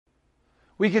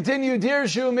We continue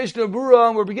Dirshu Mishnah Bura,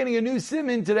 and we're beginning a new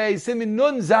siman today, siman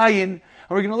Nun Zayin, and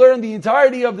we're going to learn the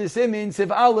entirety of the siman,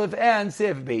 Sif Aleph and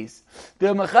Sif Beis.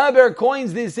 The Mechaber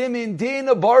coins this siman Din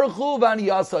Baruch Hu V'Ani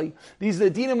Yasai. These are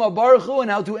the dinim of Baruch Hu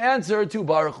and how to answer to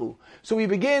Baruch Hu. So we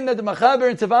begin that the Mechaber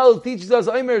in Sif Aleph teaches us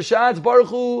Omer Shat Baruch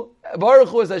Hu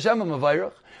is Hashem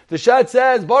HaMavarach. The Shat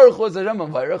says Baruch Hu is Hashem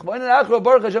HaMavarach. V'Ayin Achra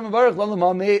Baruch Hashem HaMavarach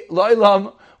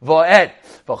L'Olam Va'ed.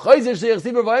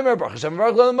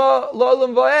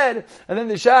 And then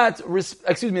the Shat, then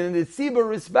the Tzibur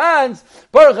responds,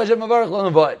 Baruch Hashem Mavarach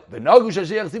L'Olam Va'ed. V'Nagu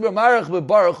Shashiach Tzibur Marach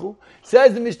V'Baruch Hu,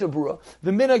 says the Mishnah Bura.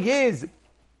 The minhag is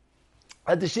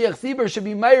that the Sheikh Tzibur should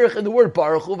be Meirich in the word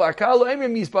Baruch Hu, V'Akal Omer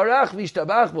Misparach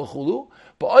V'Ishtabach V'Chulu,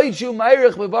 Ba'oichu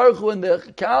Meirich V'Baruch Hu, and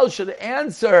the Kal should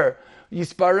answer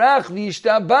Yisparach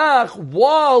v'yishtabach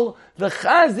while the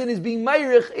Chazan is being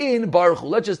Meirich in Baruch Hu.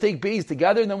 Let's just take base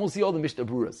together and then we'll see all the Mishnah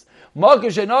Buras. They're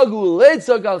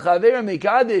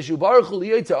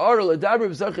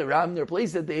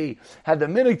places that they have the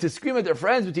minhag to scream at their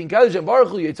friends between Kadesh and Baruch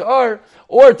Hu Yitzhar,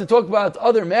 or to talk about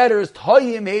other matters.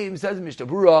 Toyim Heim, says Mishnah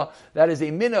Bura, that is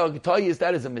a minhag. Toyis,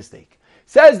 that is a mistake.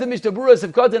 Says the Mishnah Bura,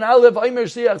 Sefkat and Aleph, Aimer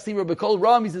Shiach Sivir B'Kol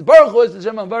Ram, he says, Baruch Hu is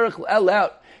Hashem Baruch out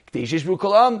loud.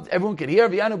 Everyone can hear,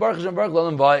 V'yanu Baruch Hashem Baruch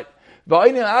L'Olam Va'ed.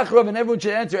 V'ayinu Achrav, and everyone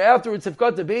should answer afterwards.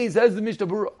 Sefkat the Beis, says the Mishnah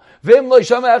Bura. V'im lo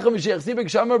Shama Echam V'Sheich Sibik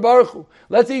Shamar Baruch Hu.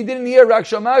 Let's say you didn't hear Rak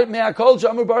Shama Me'akol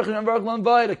Shamar Baruch Hashem Baruch L'Olam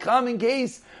Va'ed. A common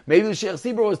case. Maybe the Sheikh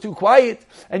Sibur was too quiet,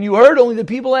 and you heard only the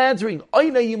people answering.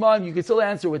 Ayna Yimam, you could still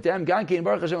answer with them. Gankein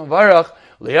Baruch Hashem Baruch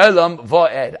L'Olam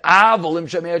Va'ed. Avolim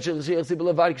Shemeach Sheikh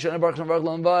Sibur Levad K'Shana Baruch Hashem Baruch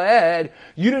L'Olam Va'ed.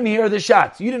 You didn't hear the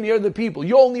shots. You didn't hear the people.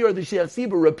 You only heard the Sheikh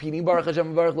Sibur repeating Baruch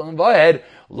Hashem Baruch L'Olam Va'ed.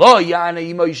 Lo Yana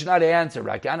Yimam, you should not answer.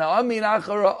 Rakana Amin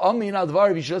Achara Amin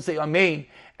Advar. You should say Amen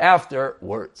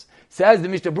afterwards. Says the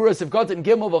Mishnah Bura Sefkat and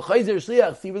Gimel v'Chayzer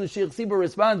Shliach. See where the Sheikh Sibur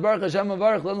responds, Baruch Hashem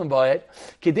Mavarach L'Olam Va'ed.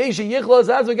 Kedei sheyichlo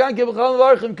zaz v'gan kevachal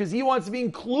mavarachim, because he wants to be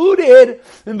included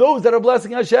in those that are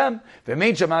blessing Hashem.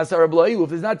 V'mein shamasar ablayu. If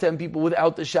there's not 10 people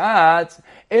without the shots,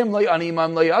 em loy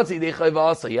animam loy yatsi dechai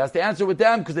v'asa. He has to answer with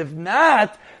them, because if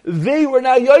not, they were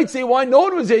not yotze. Why no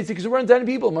one was yotze? Because there weren't 10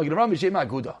 people. Magdaram Mishem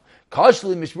Aguda.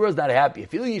 Kashli Mishmur is not happy.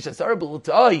 Even if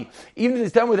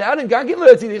there's 10 without him,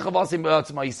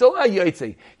 he's still not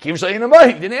yotze. Kim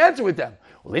Shayin didn't answer with them.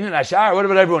 Well, in Ashar, what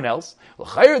about everyone else? So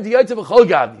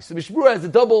Mishmur has a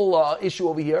double issue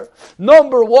over here.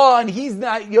 Number one, he's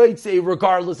not yotze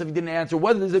regardless if he didn't answer,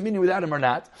 whether there's a meaning without him or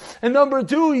not. And number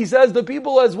two, he says the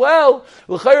people as well,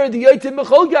 whether he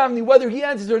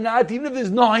answers or not, even if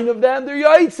there's 9 of them, they're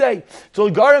yotze. So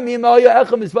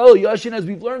as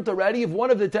we've learned already, if one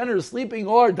of the 10 are sleeping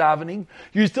or davening,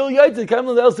 you're still yotze.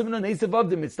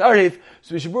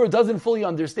 So Mishmur doesn't fully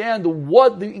understand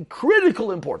what the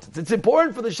critical importance. It's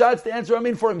important for the shots to answer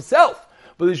Amen for himself,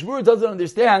 but the Shmur doesn't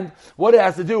understand what it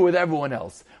has to do with everyone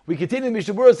else. We continue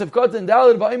Mishnah Bura Sefkat and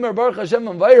Daled Va'imar Baruch Hashem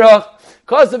Mavarach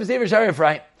Kasav Sefer Shari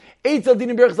Ephraim. Eitz al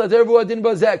dinim berach latervu adin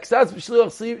bazek. Sas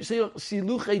b'shliach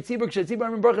shiluch tzibur kshetzibur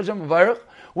amin Baruch Hashem Mavarach.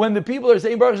 When the people are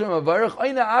saying Baruch Hashem Mavarach,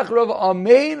 Aina Achrav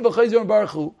Amen v'chayzer Baruch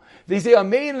Hu. They say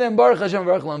Amen and then Baruch Hashem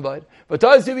Baruch L'Olam. But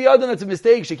Taz to be Yadon, that's a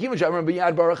mistake. Shekim Hashem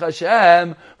B'yad Baruch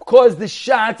Hashem, because the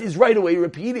shot is right away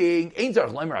repeating Ein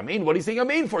Tzarich L'Omer Amen. What are you saying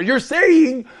Amen for? You're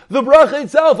saying the bracha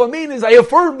itself. Amen is I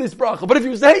affirm this bracha. But if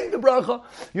you're saying the bracha,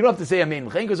 you don't have to say Amen.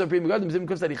 But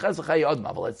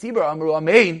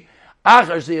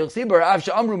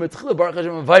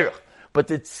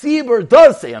the tzibur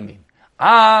does say Amen.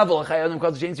 As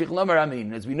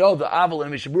we know, the aval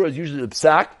in Mishnah Bura is usually the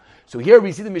psak. So here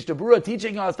we see the Mishnah Bura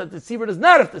teaching us that the tzibur does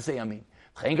not have to say Amen.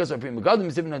 What are you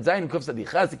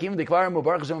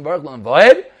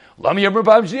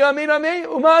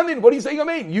saying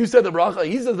Amen? You said the bracha,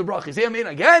 he says the bracha. You say Amen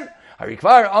again? At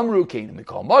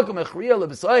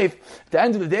the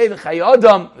end of the day, the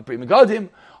Chayadam, the Pri Megadim,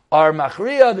 are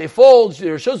machriya, they fold, the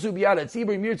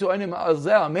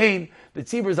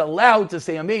tzibur is allowed to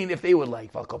say amen if they would like.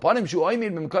 If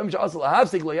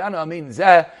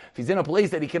he's in a place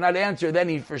that he cannot answer, then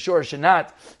he for sure should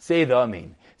not say the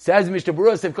amen. Says Mishnah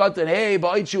Bura Sefkat, hey,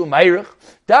 ba'itshu meirich,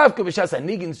 davka b'shas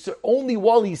hanigin, only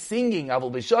while he's singing,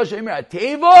 avol b'shash emer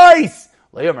atevois,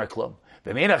 le'yomer klum.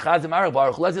 V'meina chazim arach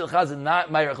baruch, let's say the chazim not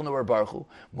meirich in the word baruch hu.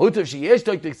 Mutav sheyesh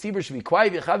toik the tzibur should be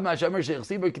quiet, v'chav ma'ashamer sheich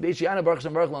tzibur, k'dei sheyana baruch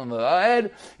shem baruch l'am v'a'ed,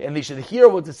 and they should hear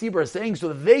what the tzibur is saying so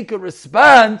that they could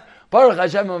respond, Baruch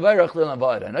Hashem Mavarach L'Olam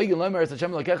Va'ed. I know you learn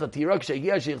Hashem Lakecha Tirak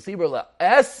Shegia Sheich Tzibur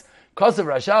La'es Kosav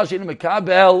Rashal Sheinu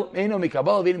Mikabel Eino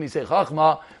Mikabel V'Eino Misei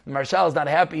Chachma. The Marshal is not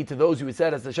happy to those who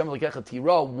said as Hashem Elokecha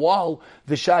Tira while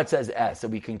the shot says S. So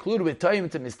we conclude with Tayyim.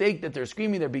 It's a mistake that they're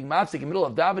screaming, they're being mafsik in the middle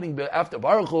of davening after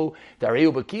Baruch Hu.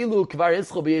 Dareu Bakilu Kvar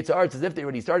Ischol B'Yitzhar. It's as if they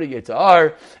already started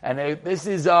Yitzhar, and this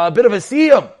is a bit of a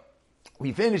siyum.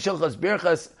 We finish Hilchas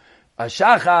Birchas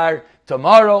Shachar.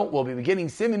 Tomorrow we'll be beginning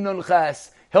Simin Nun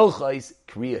Ches Hilchos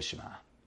Kriya Shema.